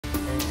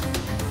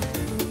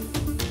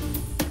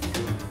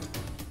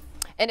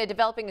In a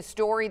developing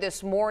story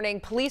this morning,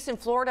 police in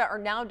Florida are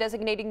now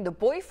designating the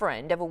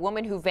boyfriend of a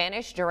woman who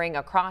vanished during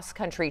a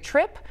cross-country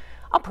trip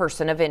a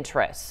person of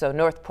interest. So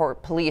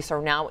Northport police are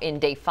now in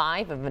day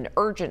 5 of an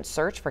urgent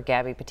search for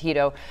Gabby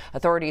Petito.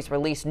 Authorities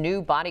released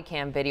new body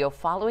cam video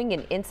following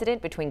an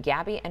incident between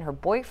Gabby and her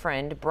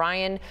boyfriend,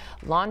 Brian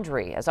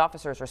Laundrie, as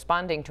officers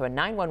responding to a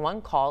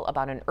 911 call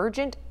about an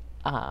argument,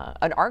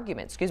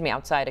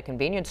 outside a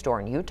convenience store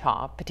in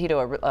Utah.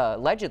 Petito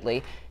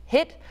allegedly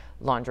hit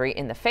Laundrie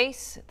in the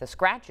face. The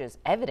scratch is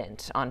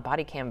evident on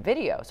body cam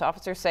video. So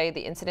officers say the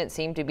incident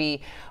seemed to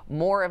be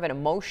more of an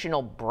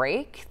emotional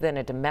break than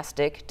a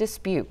domestic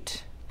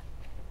dispute.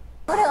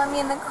 He would let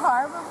me in the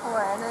car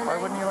before. And then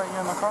Why wouldn't he let you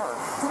in the car?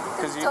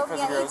 Because of your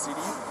OCD?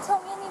 He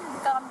told me I needed to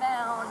calm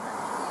down.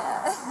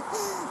 Yeah.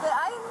 But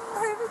I'm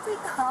perfectly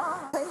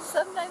calm.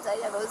 Sometimes I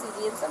have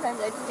OCD and sometimes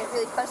I can get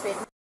really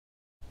frustrated.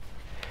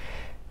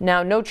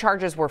 Now, no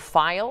charges were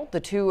filed. The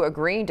two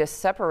agreed to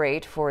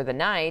separate for the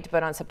night,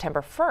 but on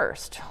September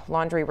 1st,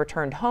 Laundrie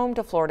returned home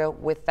to Florida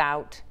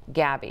without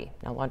Gabby.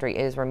 Now, Laundrie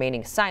is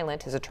remaining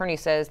silent. His attorney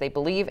says they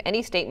believe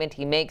any statement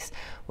he makes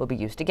will be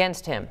used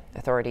against him.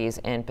 Authorities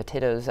and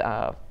Petito's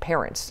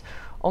parents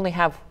only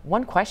have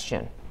one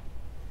question.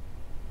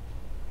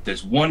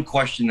 There's one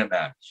question that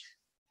matters.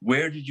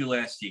 Where did you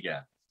last see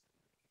Gabby?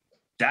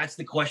 That's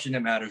the question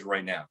that matters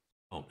right now.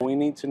 We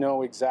need to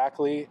know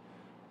exactly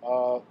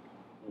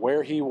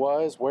where he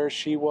was, where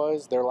she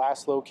was, their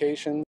last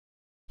location.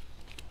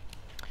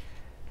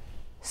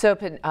 So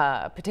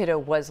Petito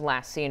was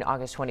last seen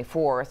August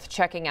 24th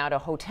checking out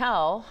of a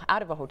hotel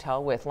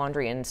with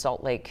Laundrie in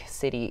Salt Lake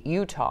City,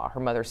 Utah. Her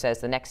mother says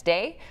the next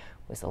day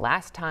was the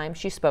last time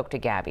she spoke to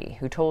Gabby,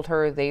 who told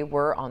her they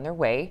were on their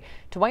way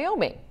to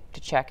Wyoming to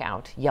check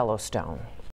out Yellowstone.